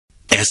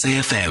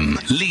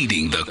SAFM,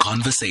 leading the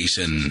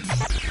conversation.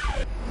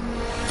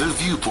 The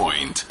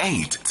Viewpoint,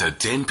 8 to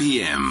 10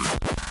 p.m.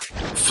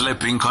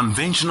 Flipping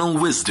conventional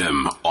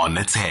wisdom on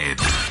its head.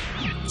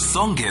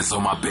 Songezo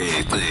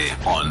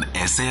Mapete on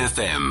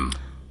SAFM.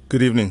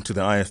 Good evening to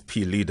the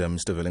IFP leader,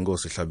 Mr.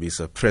 Velenkosini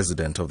Hlabisa,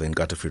 president of the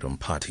Inkatha Freedom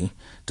Party.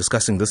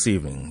 Discussing this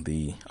evening,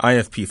 the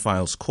IFP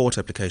files court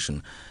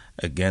application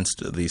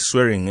against the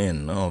swearing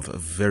in of a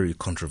very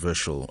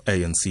controversial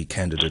ANC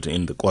candidate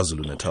in the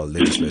Kwa-Zulu Natal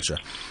Legislature,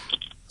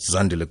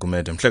 Zandile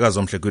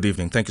Gumede. Good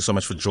evening. Thank you so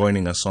much for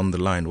joining us on the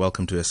line.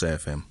 Welcome to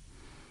SAFM.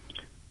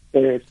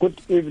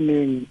 Good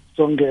evening,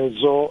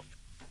 Songezo,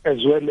 as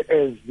well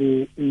as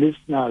the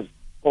listeners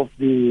of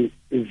the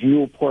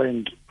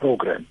Viewpoint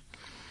program.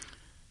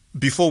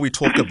 Before we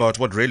talk about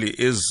what really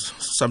is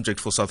subject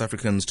for South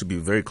Africans to be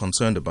very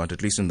concerned about,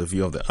 at least in the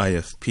view of the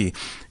IFP,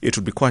 it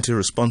would be quite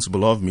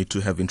irresponsible of me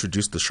to have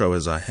introduced the show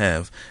as I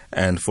have,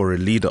 and for a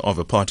leader of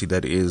a party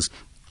that is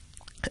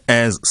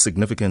as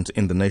significant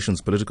in the nation's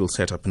political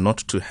setup not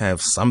to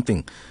have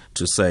something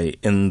to say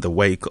in the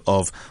wake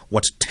of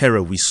what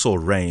terror we saw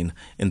reign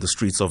in the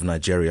streets of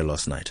Nigeria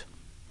last night.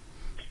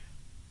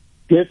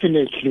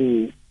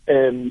 Definitely,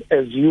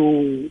 as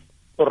you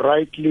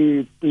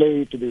rightly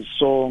played the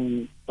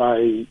song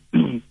by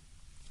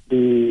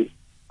the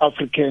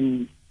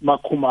African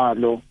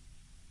Makumalo,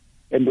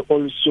 and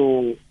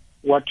also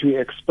what we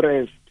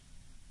expressed,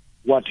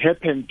 what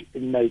happened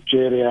in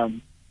Nigeria,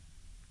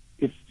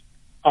 it's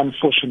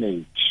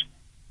unfortunate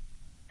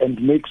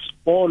and makes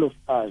all of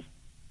us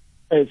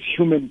as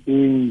human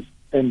beings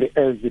and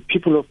as the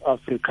people of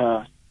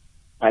Africa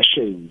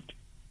ashamed.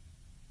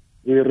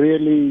 We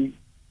really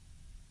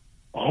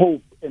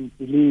hope and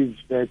believe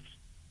that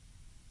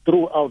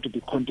throughout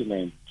the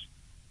continent,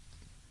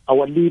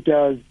 our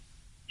leaders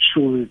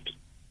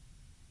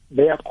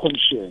their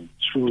conscience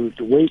should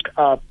wake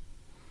up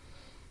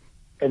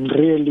and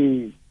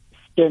really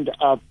stand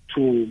up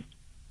to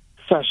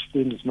such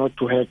things not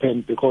to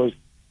happen, because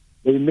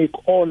they make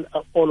all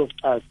of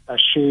us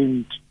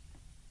ashamed,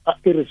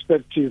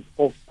 irrespective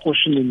of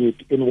portioning it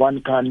in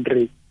one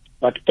country,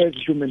 but as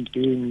human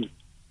beings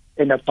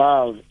and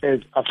above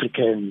as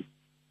Africans,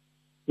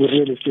 we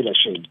really feel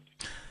ashamed.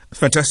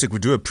 Fantastic. We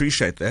do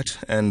appreciate that,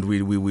 and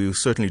we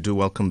certainly do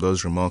welcome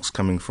those remarks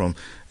coming from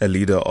a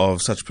leader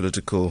of such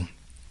political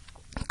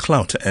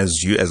clout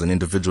as you as an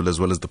individual, as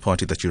well as the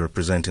party that you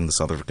represent in the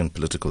South African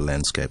political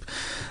landscape.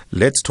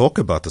 Let's talk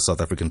about the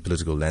South African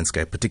political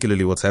landscape,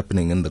 particularly what's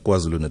happening in the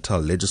Kwa-Zulu Natal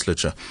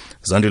Legislature.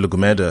 Zandile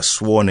Gumede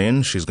sworn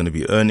in. She's going to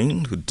be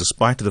earning,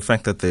 despite the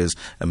fact that there's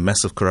a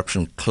massive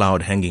corruption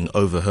cloud hanging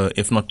over her,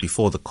 if not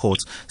before the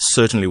courts,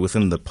 certainly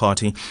within the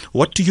party.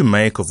 What do you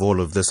make of all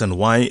of this, and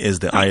why is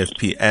the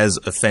IFP as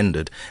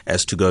offended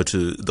as to go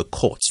to the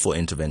courts for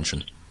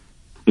intervention?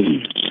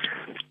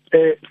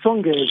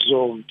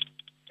 Songezo,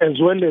 as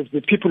well as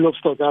the people of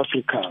South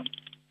Africa,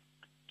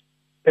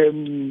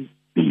 in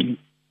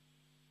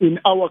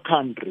our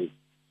country,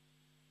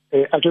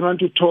 I don't want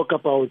to talk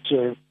about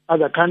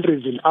other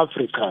countries in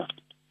Africa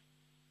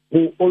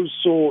who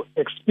also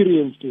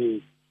experience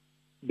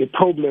the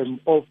problem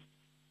of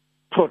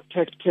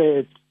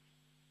protected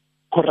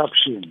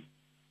corruption.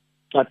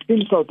 But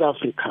in South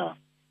Africa,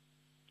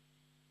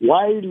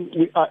 while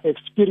we are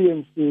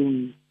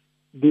experiencing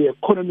the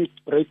economic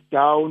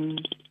breakdown,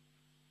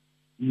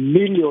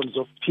 millions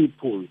of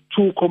people,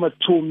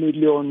 2.2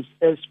 million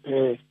as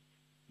per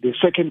the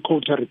second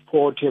quarter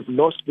report, have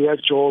lost their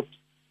jobs,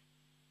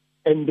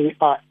 and they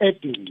are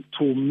adding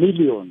to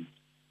millions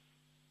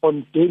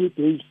on daily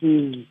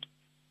basis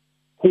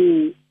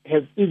who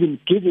have even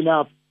given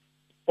up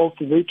of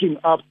waking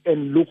up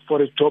and look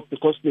for a job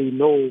because they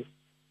know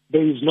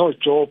there is no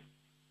job,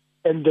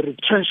 and the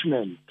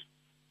retrenchment,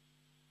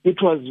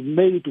 it was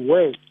made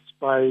worse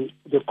by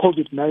the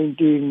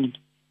COVID-19.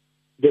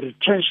 The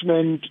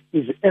retrenchment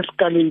is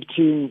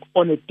escalating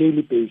on a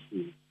daily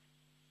basis.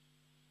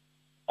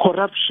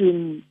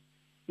 Corruption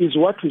is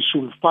what we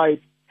should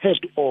fight head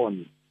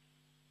on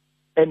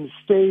and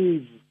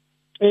save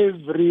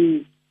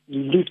every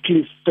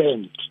little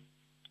cent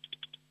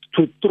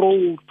to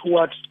throw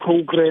towards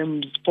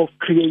programs of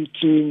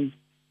creating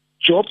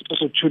job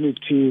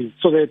opportunities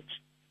so that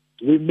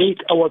we make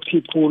our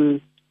people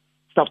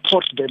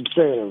support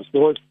themselves,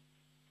 because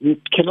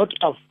we cannot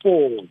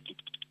afford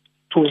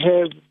to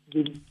have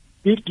the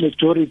big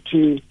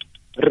majority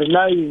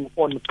relying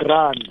on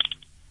grants,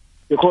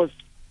 because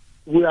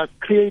we are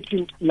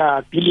creating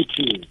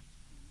liabilities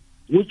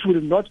which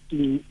will not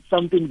be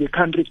something the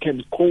country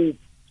can cope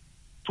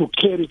to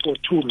carry for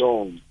too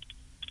long.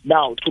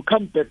 Now, to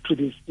come back to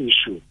this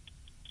issue,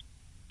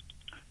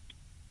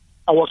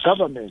 our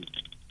government,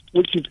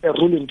 which is a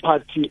ruling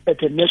party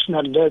at a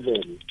national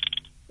level,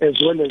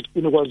 as well as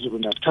in Kwa-Zulu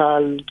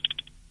Natal,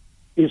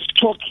 is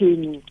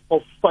talking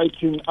of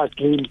fighting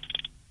against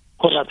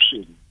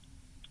corruption.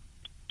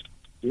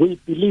 We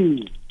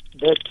believe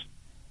that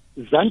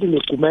Zandile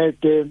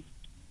Gumede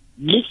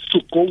needs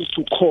to go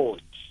to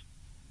court,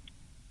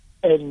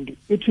 and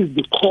it is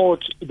the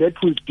court that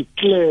will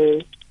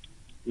declare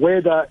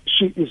whether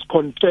she is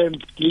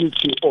confirmed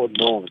guilty or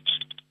not.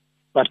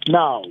 But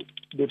now,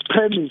 the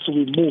premise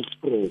we move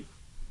through,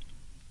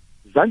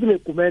 Zandile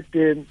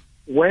Gumede,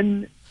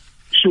 when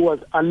she was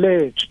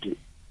alleged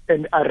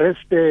and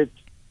arrested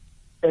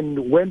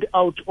and went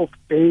out of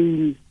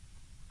bail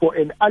for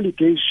an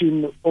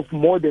allegation of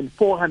more than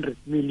 400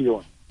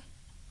 million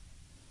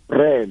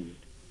rand,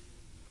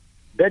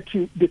 that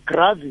the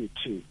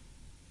gravity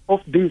of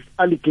this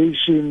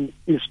allegation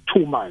is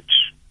too much.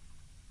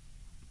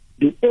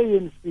 The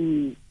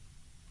ANC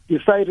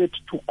decided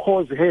to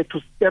cause her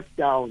to step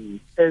down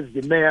as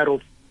the mayor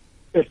of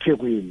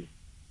eThekwini.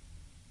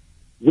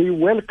 We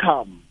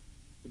welcome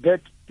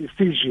that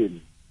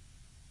decision,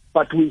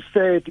 but we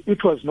said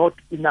it was not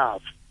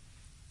enough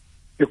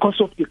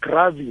because of the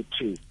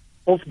gravity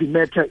of the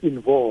matter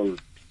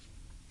involved.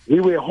 We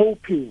were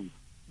hoping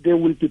they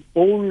will be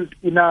bold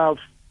enough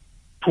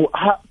to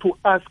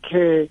ask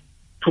her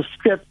to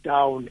step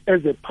down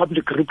as a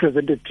public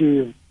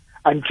representative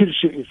until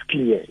she is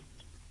cleared.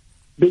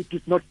 They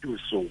did not do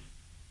so.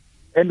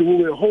 And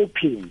we were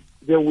hoping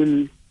they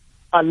will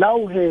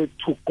allow her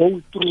to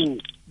go through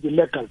the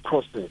legal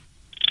process.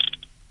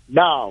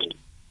 Now,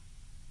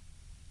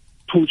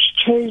 to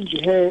change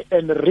her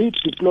and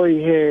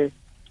redeploy her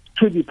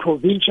to the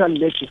provincial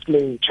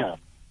legislature,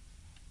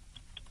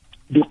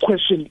 the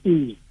question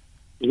is,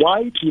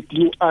 why did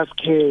you ask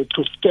her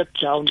to step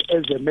down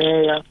as a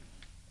mayor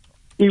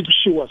if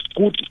she was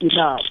good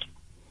enough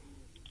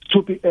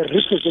to be a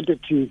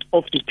representative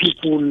of the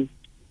people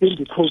in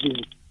the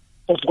province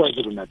of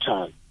Kwa-Zulu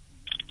Natal?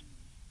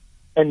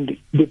 And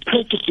the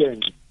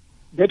precedent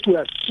that we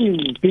are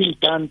seeing being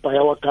done by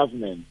our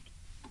government,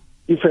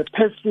 if a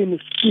person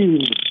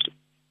steals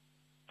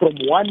from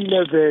one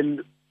level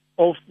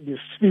of the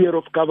sphere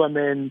of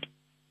government,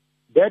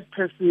 that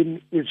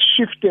person is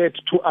shifted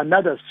to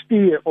another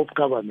sphere of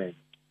government.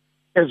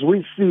 As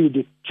we see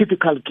the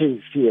typical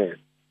case here,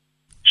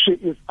 she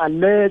is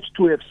alleged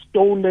to have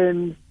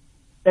stolen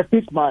a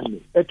big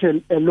money at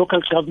a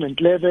local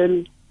government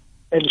level,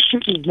 and she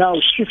is now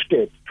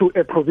shifted to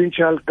a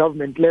provincial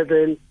government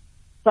level.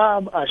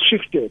 Some are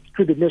shifted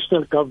to the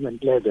national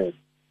government level.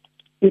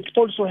 It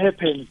also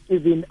happens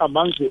even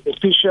among the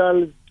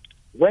officials.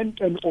 When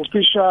an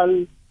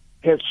official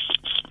has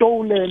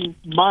stolen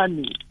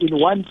money in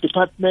one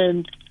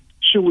department,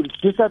 she will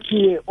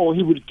disappear or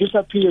he will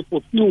disappear for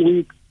a few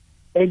weeks,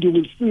 and you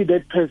will see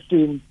that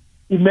person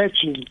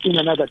emerging in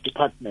another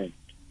department.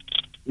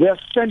 We are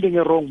sending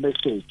a wrong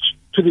message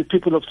to the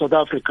people of South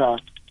Africa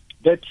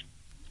that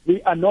we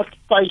are not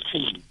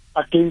fighting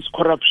against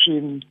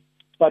corruption,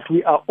 but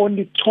we are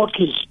only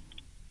talking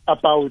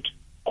about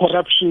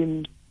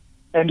corruption,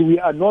 and we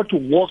are not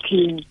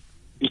walking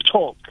the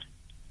talk.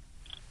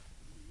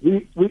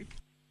 We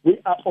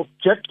are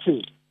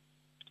objective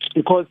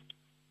because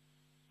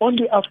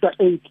only after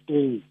 8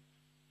 days,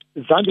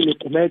 Zandile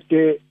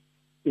Gumede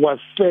was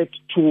said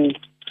to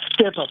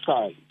step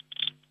aside.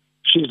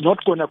 She's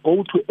not going to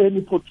go to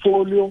any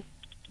portfolio,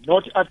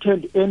 not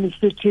attend any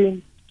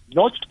sitting,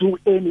 not do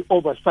any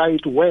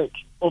oversight work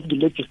of the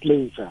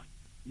legislature.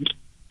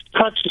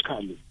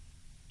 Practically,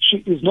 she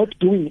is not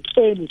doing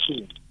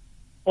anything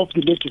of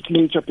the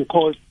legislature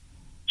because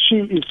she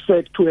is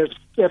said to have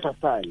stepped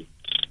aside.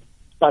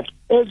 But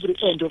every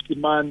end of the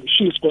month,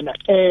 she's going to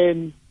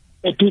earn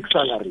a big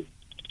salary.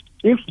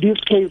 If this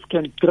case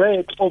can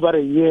drag over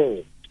a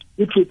year,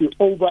 it will be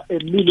over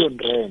R1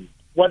 million,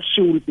 what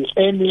she will be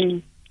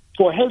earning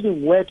for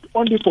having worked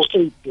only for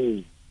 8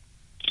 days.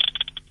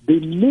 The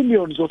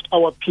millions of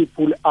our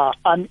people are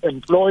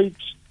unemployed.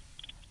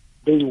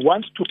 They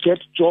want to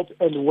get jobs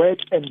and work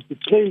and be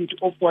paid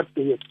of what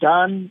they have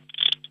done.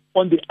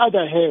 On the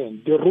other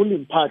hand, the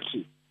ruling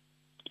party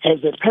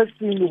has a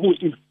person who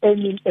is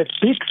earning a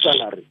big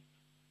salary,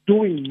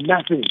 doing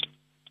nothing,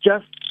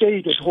 just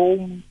stayed at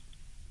home,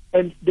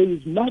 and there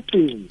is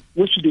nothing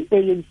which the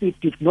ANC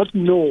did not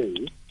know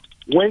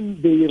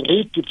when they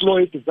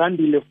redeployed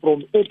Zandile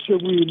from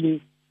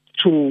eThekwini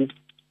to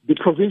the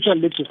provincial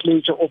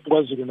legislature of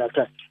Kwa-Zulu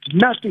Natal.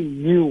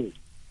 Nothing new.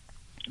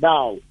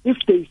 Now, if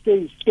they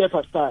say step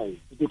aside,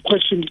 the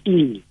question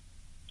is,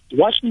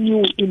 what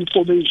new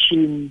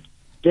information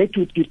that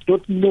you did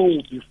not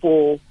know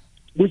before,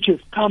 which has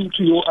come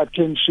to your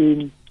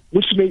attention,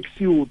 which makes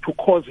you to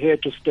cause her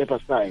to step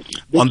aside?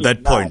 On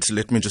that point,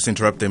 let me just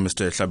interrupt there,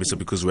 Mr. Hlabisa,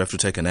 because we have to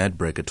take an ad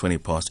break at 20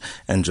 past,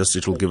 and just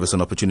it will give us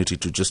an opportunity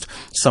to just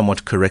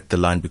somewhat correct the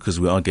line, because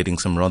we are getting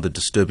some rather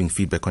disturbing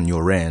feedback on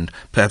your end.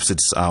 Perhaps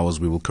it's ours,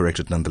 we will correct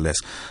it nonetheless.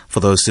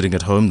 For those sitting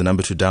at home, the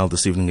number to dial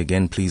this evening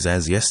again, please,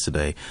 as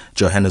yesterday,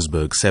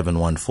 Johannesburg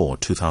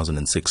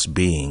 714-2006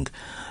 being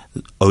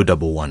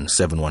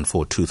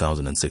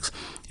 011-714-2006.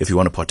 If you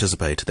want to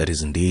participate, that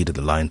is indeed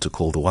the line to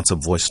call. The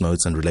WhatsApp voice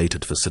notes and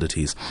related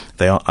facilities,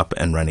 they are up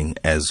and running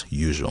as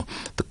usual.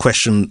 The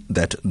question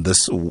that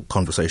this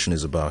conversation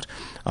is about,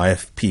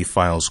 IFP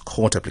files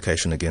court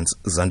application against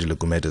Zandile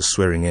Gumede's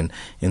swearing in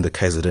the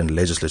KZN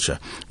legislature.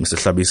 Mr.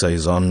 Hlabisa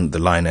is on the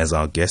line as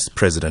our guest,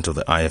 president of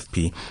the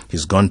IFP.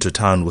 He's gone to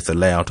town with the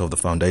layout of the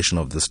foundation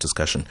of this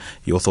discussion.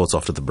 Your thoughts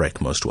after the break,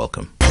 most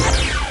welcome.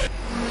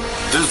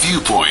 The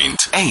Viewpoint,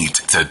 8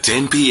 to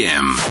 10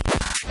 p.m.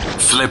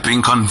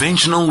 Flipping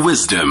conventional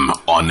wisdom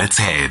on its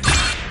head.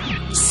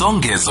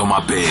 Songezo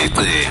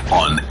Mapete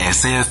on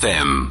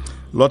SAFM.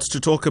 Lots to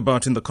talk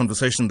about in the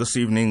conversation this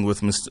evening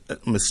with Mr.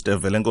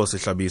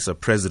 Velenkosini Hlabisa,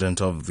 President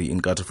of the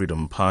Inkatha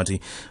Freedom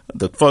Party.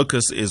 The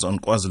focus is on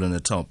Kwa-Zulu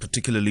Natal,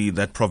 particularly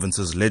that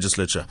province's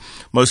legislature.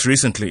 Most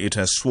recently, it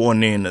has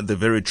sworn in the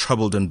very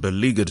troubled and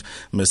beleaguered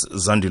Ms.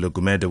 Zandile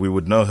Gumede. We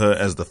would know her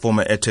as the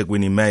former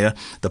eThekwini mayor.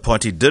 The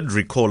party did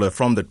recall her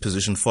from that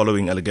position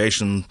following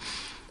allegations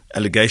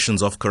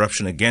of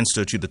corruption against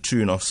her to the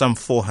tune of some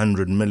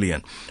 400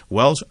 million.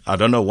 Well, I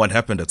don't know what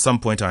happened. At some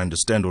point, I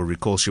understand or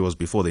recall she was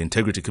before the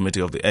Integrity Committee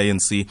of the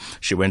ANC.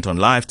 She went on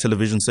live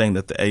television saying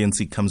that the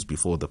ANC comes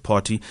before the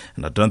party,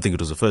 and I don't think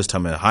it was the first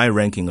time a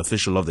high-ranking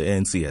official of the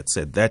ANC had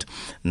said that.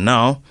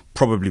 Now,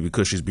 probably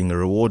because she's being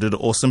rewarded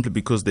or simply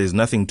because there's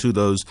nothing to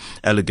those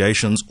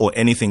allegations or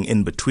anything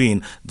in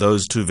between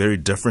those two very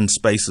different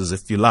spaces,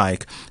 if you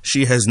like,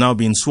 she has now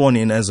been sworn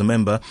in as a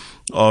member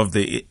of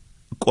the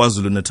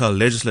Kwa-Zulu Natal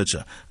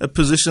Legislature, a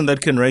position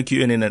that can rake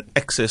you in an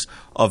excess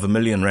of R1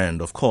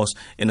 million, of course,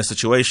 in a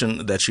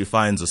situation that she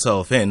finds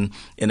herself in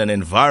an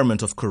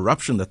environment of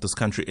corruption that this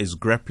country is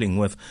grappling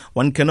with.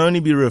 One can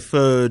only be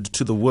referred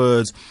to the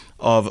words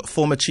of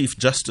former Chief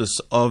Justice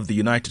of the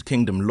United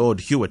Kingdom, Lord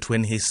Hewitt,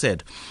 when he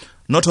said,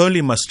 "Not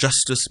only must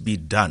justice be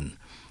done,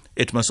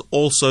 it must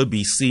also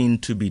be seen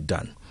to be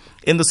done."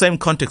 In the same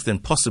context, then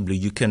possibly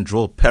you can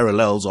draw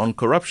parallels on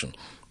corruption.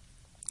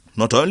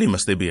 Not only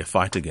must there be a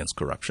fight against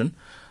corruption,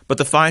 but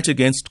the fight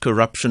against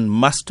corruption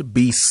must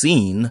be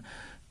seen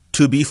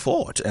to be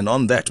fought. And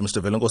on that,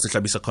 Mr. Velenkosini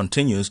Hlabisa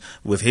continues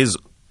with his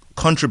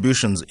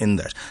contributions in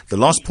that. The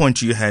last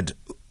point you had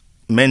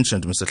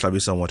mentioned, Mr.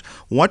 Hlabisa,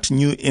 what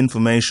new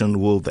information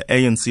will the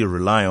ANC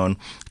rely on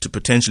to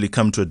potentially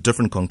come to a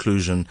different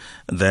conclusion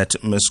that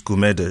Ms.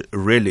 Gumede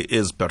really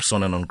is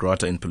persona non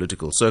grata in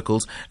political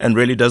circles and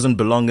really doesn't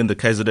belong in the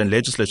KZN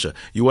legislature?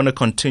 You want to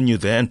continue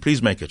there, and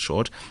please make it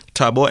short.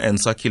 Thabo and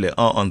Sakile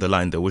are on the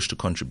line. They wish to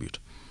contribute.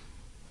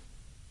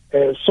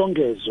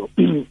 Songezo,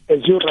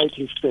 as you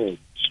rightly said,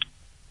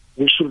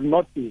 we should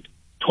not be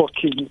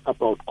talking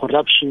about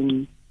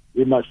corruption.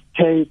 We must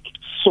take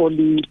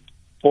solid,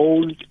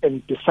 bold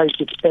and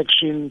decisive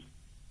action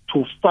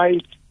to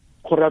fight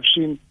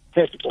corruption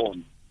head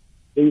on.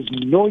 There is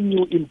no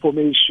new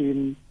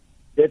information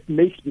that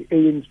makes the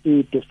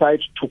ANC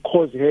decide to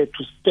cause her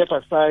to step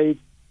aside,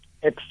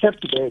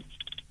 except that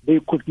they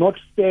could not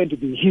stand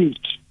the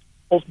heat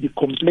of the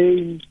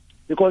complaint,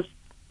 because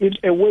in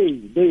a way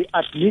they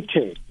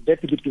admitted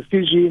that the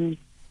decision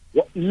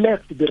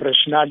lacked the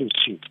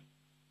rationality.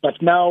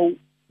 But now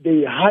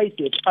they hide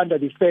it under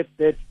the fact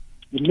that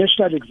the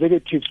National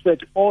Executive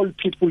said all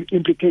people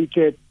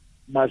implicated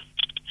must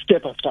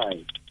step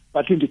aside.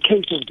 But in the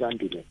case of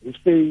Zandile, we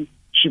say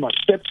she must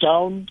step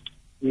down.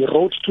 We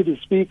wrote to the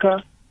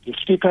Speaker. The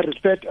Speaker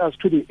referred us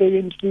to the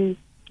ANC.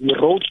 We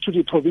wrote to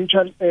the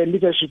provincial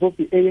leadership of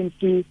the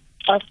ANC,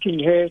 asking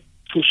her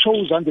to show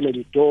Zandile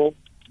the door.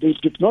 They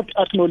did not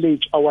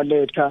acknowledge our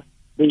letter.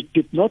 They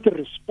did not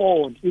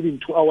respond even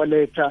to our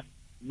letter.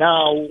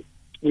 Now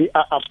we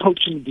are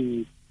approaching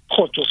the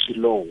court of the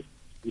law.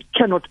 We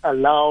cannot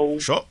allow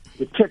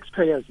the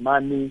taxpayers'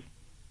 money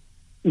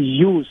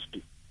used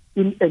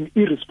in an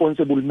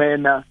irresponsible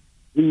manner.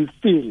 We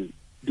feel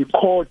the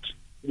court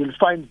will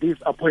find this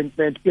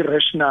appointment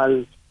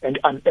irrational and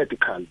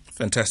unethical.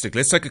 Fantastic.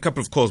 Let's take a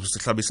couple of calls, Mr.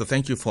 Hlabisa.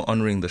 Thank you for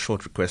honoring the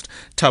short request.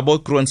 Thabo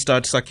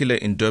Kroonstad Sakile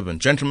in Durban.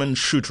 Gentlemen,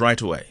 shoot right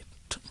away.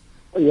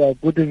 Yeah,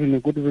 good evening.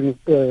 Good evening,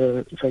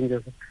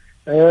 Sangezo.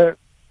 I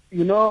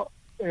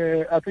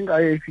think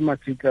IFP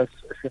must take us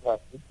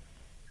seriously.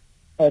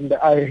 And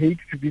I hate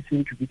to be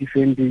seen to be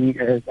defending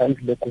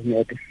Zandile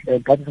Gumede.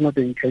 That is not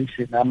the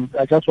intention.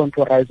 I just want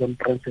to rise on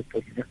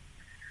principle here.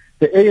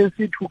 The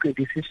ANC took a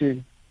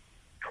decision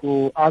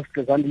to ask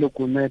Zandile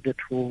Gumede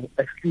to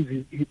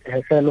excuse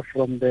herself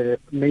from the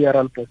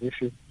mayoral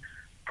position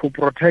to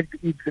protect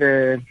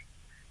its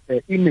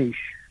image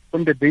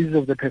on the basis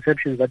of the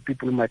perceptions that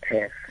people might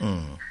have.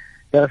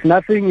 There's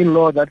nothing in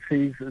law that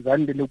says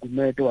Zandile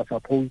Gumede was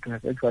supposed to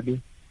have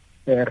actually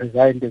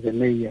resigned as a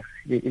mayor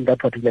in that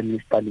particular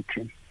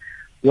municipality.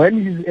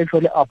 When he's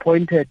actually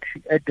appointed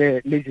at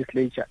the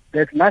legislature,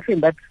 there's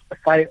nothing that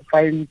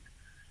finds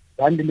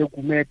Zandile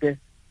Gumede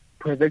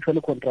to have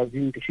actually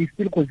contravened. She's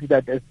still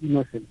considered as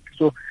innocent.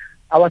 So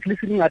I was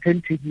listening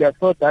attentively. I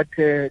thought that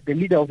the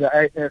leader of the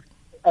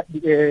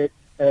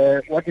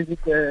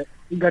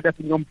Inkatha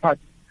Freedom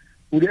Party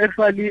would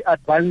actually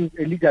advance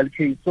a legal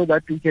case so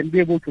that we can be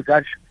able to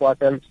judge for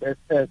ourselves as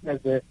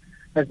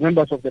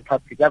members of the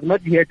public. I've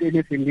not heard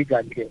anything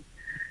legal here.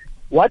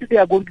 What they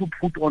are going to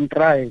put on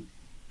trial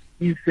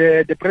is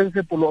the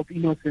principle of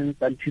innocence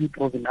until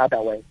proven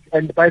otherwise.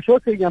 And by so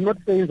saying, I'm not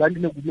saying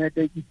Zandile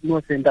Gumede is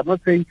innocent. I'm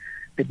not saying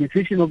the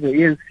decision of the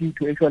ANC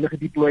to actually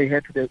deploy her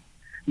to the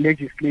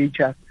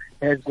legislature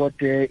has got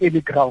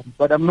any ground.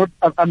 But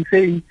I'm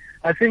saying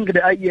I think the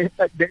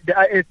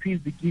IFP is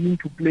beginning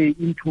to play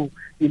into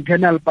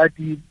internal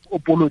party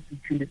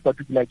politics in this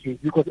particular case,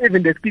 because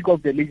even the Speaker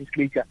of the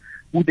Legislature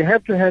would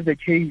have to have a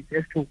case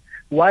as to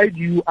why do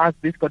you ask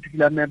this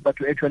particular member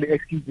to actually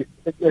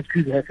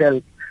excuse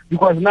herself?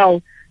 Because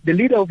now the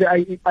leader of the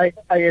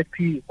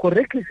IFP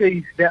correctly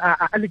says there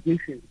are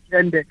allegations,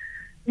 and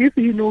if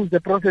he knows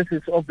the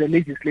processes of the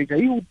legislature,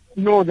 he would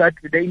know that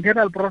the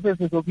internal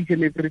processes of each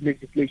and every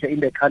legislature in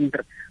the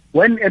country,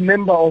 when a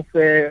member of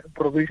a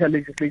provincial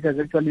legislature has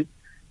actually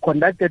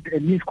conducted a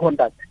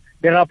misconduct,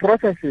 there are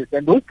processes,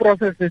 and those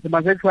processes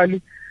must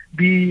actually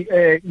be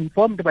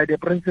informed by the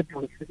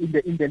principals in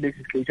the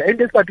legislature. In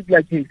this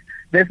particular case,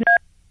 there's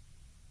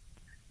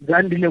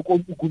Zandile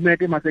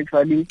Gumede must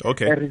actually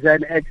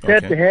resign,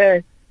 except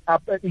her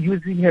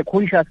using her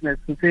consciousness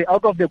to say,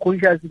 out of the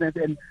consciousness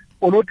and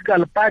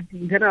political party,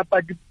 internal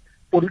party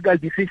political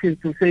decisions,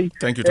 to say,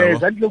 thank you,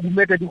 Zandile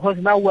Gumede, because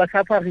now we are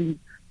suffering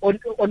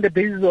on the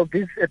basis of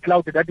this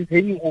cloud that is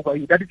hanging over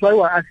you. That is why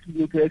we are asking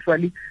you to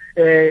actually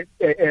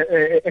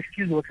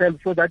excuse yourself,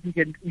 so that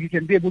you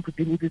can be able to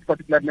deal with this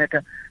particular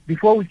matter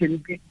before we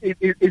can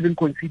even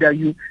consider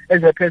you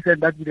as a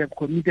person that would have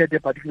committed a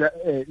particular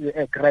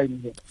crime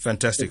here.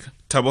 Fantastic.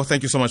 Thabo,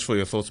 thank you so much for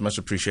your thoughts. Much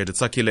appreciated.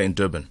 Sakile in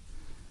Durban.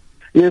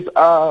 Yes,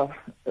 I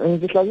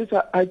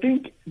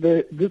think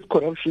this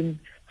corruption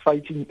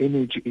fighting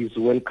energy is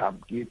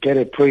welcome. You get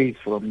a praise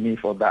from me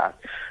for that.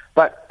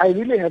 But I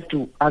really have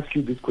to ask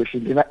you this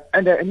question,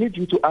 and I need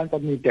you to answer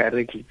me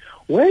directly.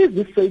 Where is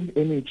the same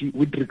energy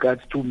with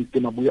regards to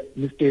Mr.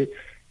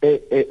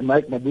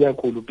 Mike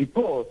Mabuya Kulu?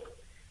 Because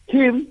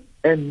him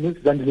and Ms.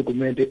 Zandile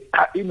Gumede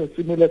are in a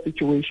similar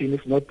situation,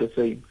 if not the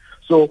same.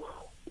 So,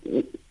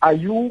 are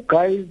you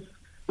guys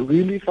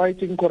really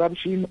fighting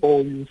corruption, or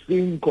are you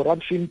seeing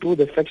corruption through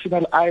the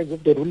factional eyes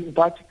of the ruling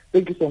party?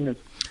 Thank you so much.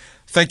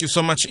 Thank you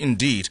so much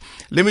indeed.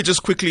 Let me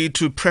just quickly,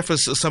 to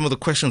preface some of the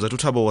questions that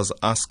Thabo was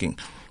asking.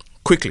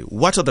 Quickly,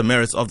 what are the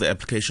merits of the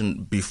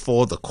application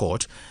before the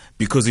court?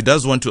 Because he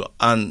does want to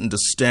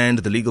understand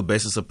the legal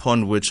basis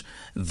upon which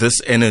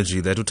this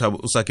energy that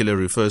Usakile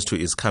refers to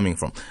is coming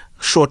from.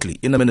 Shortly,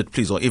 in a minute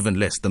please, or even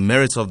less, the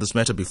merits of this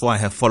matter before I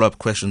have follow-up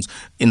questions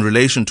in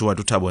relation to what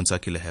Thabo and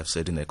Sakile have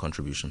said in their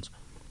contributions.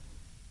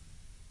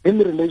 In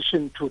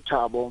relation to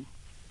Thabo,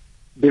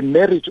 the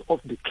merit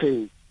of the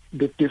case,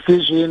 the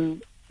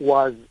decision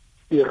was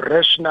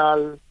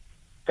irrational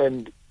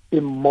and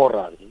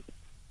immoral.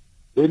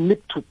 We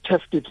need to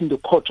test it in the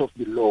court of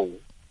the law,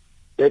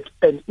 that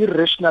an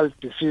irrational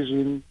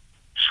decision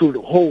should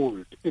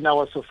hold in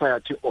our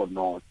society or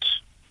not.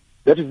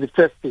 That is the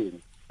first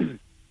thing.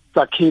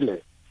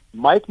 Sakile,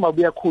 Mike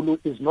Mabuya Kulu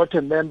is not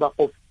a member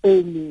of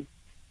any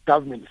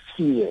government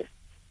sphere.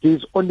 He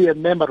is only a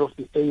member of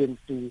the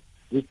ANC.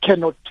 We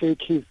cannot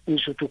take his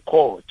issue to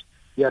court.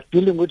 We are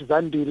dealing with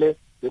Zandile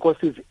because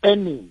he's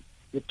earning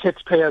the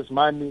taxpayers'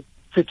 money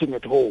sitting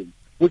at home,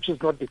 which is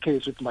not the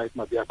case with Mike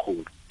Mabuya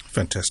Kulu.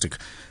 Fantastic.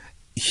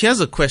 Here's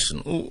a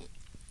question.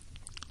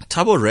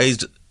 Thabo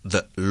raised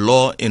the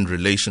law in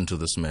relation to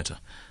this matter.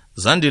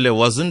 Zandile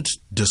wasn't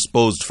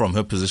disposed from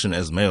her position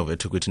as mayor of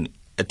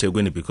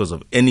eThekwini because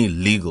of any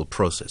legal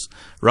process.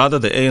 Rather,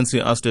 the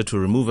ANC asked her to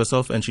remove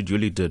herself, and she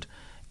duly did.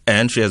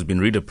 And she has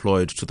been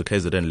redeployed to the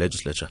KZN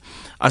legislature.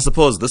 I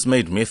suppose this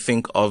made me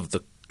think of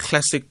the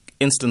classic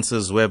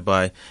instances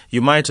whereby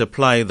you might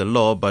apply the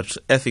law, but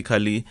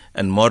ethically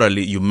and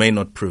morally you may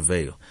not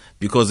prevail.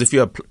 Because if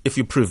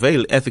you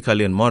prevail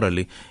ethically and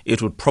morally,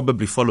 it would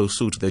probably follow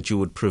suit that you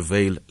would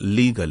prevail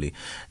legally.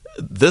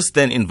 This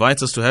then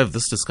invites us to have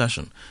this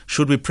discussion.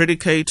 Should we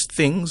predicate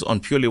things on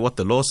purely what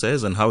the law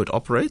says and how it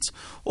operates?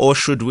 Or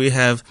should we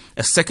have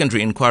a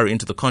secondary inquiry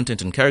into the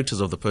content and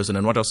characters of the person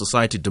and what our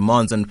society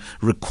demands and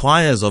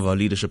requires of our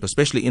leadership,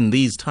 especially in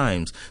these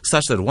times,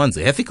 such that one's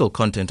ethical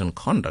content and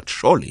conduct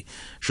surely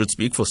should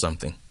speak for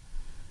something?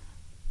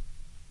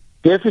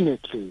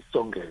 Definitely,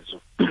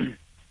 Songezo.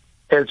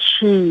 As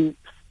she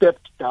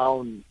stepped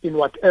down in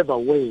whatever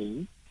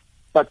way,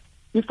 but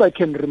if I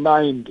can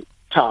remind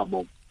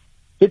Thabo,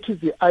 it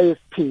is the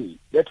IFP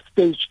that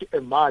staged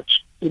a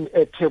march in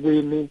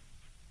eThekwini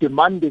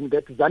demanding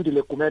that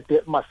Zandile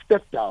Gumede must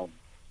step down.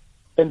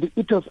 And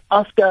it was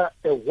after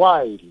a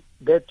while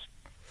that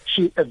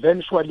she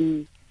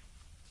eventually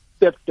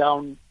stepped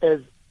down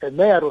as a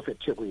mayor of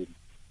eThekwini.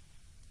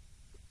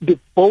 The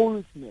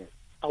boldness,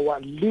 our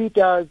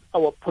leaders,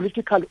 our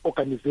political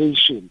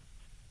organization,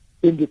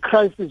 in the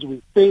crisis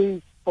we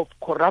face of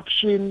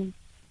corruption,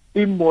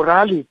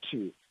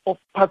 immorality of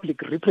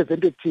public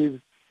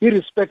representatives,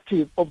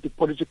 irrespective of the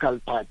political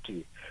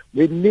party.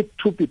 We need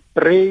to be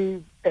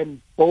brave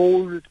and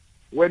bold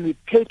when we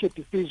take a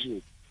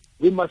decision.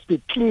 We must be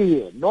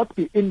clear, not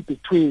be in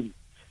between.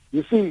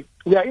 You see,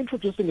 we are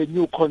introducing a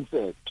new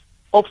concept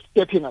of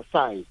stepping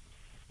aside.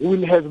 We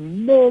will have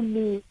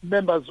many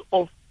members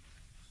of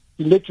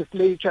the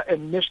legislature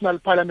and national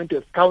parliament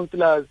as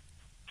councillors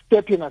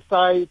stepping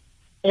aside,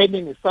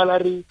 earning a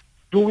salary,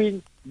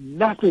 doing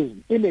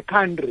nothing in a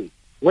country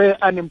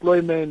where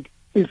unemployment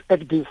is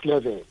at this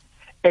level.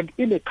 And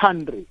in a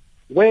country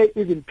where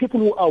even people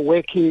who are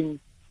working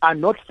are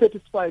not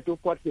satisfied with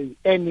what they're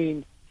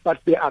earning, but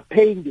they are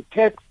paying the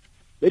tax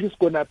that is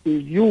going to be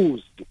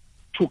used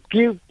to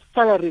give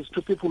salaries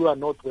to people who are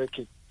not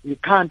working. We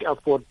can't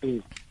afford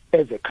this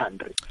as a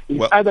country.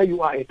 It's either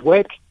you are at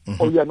work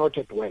or you are not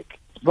at work.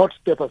 Not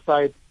step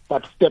aside,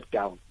 but step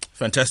down.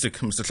 Fantastic.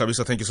 Mr.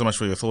 Hlabisa, thank you so much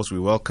for your thoughts. We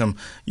welcome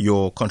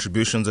your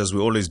contributions, as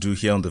we always do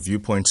here on The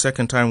Viewpoint.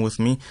 Second time with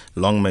me.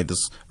 Long may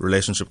this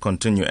relationship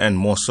continue, and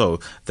more so,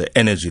 the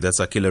energy that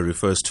Sakila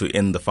refers to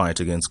in the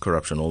fight against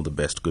corruption. All the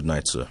best. Good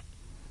night, sir.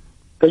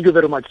 Thank you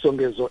very much,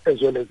 Songezo,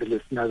 as well as the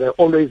listeners. I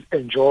always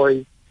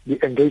enjoy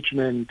the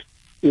engagement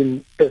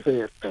in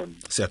SAFM.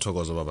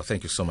 Siyathokoza, Baba.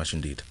 Thank you so much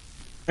indeed.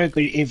 Very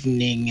good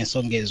evening,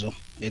 Songezo.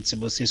 It's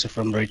Bosiso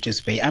from Richards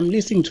Bay. I'm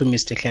listening to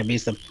Mr.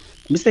 Hlabisa.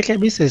 Mr.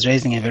 Hlabisa is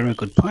raising a very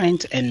good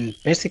point, and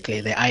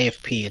basically the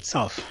IFP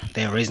itself,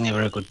 they're raising a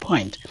very good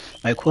point.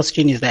 My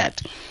question is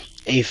that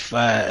if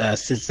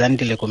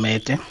Zandile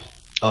Gumede,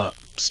 or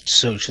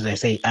so should I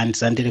say, and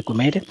Zandile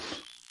Gumede,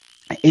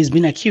 is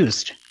being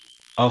accused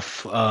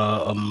of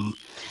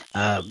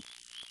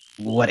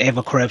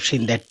whatever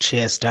corruption that she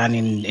has done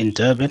in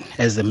Durban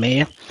as the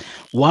mayor,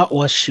 why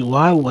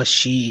was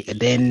she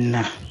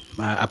then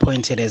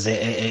appointed as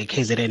a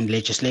KZN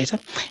legislator?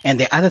 And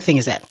the other thing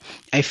is that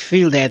I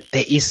feel that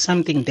there is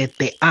something that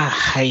they are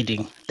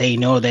hiding. They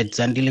know that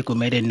Zandile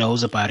Gumede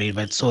knows about it,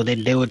 but so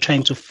that they were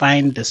trying to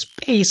find the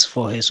space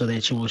for her so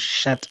that she will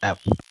shut up.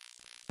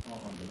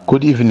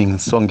 Good evening,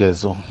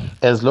 Songezo.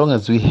 As long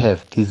as we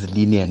have these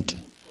lenient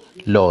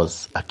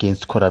laws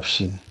against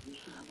corruption,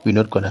 we're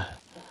not going to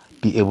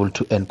be able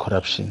to end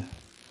corruption.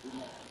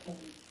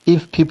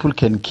 If people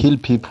can kill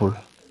people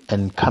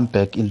and come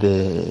back in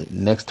the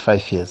next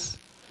 5 years,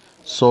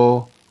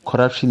 so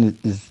corruption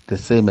is the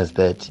same as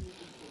that.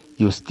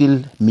 You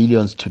steal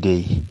millions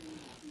today,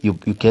 you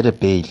get a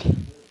bail,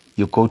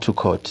 you go to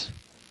court,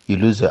 you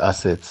lose your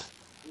assets.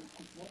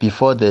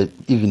 Before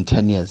even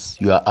 10 years,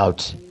 you are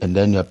out, and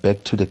then you're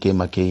back to the game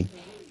again.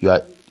 You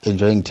are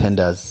enjoying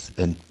tenders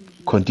and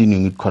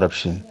continuing with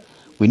corruption.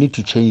 We need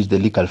to change the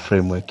legal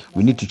framework.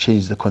 We need to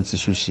change the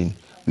constitution.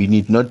 We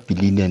need not be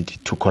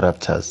lenient to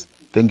corruptors.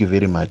 Thank you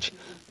very much.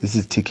 This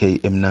is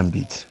TK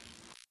Mnambit.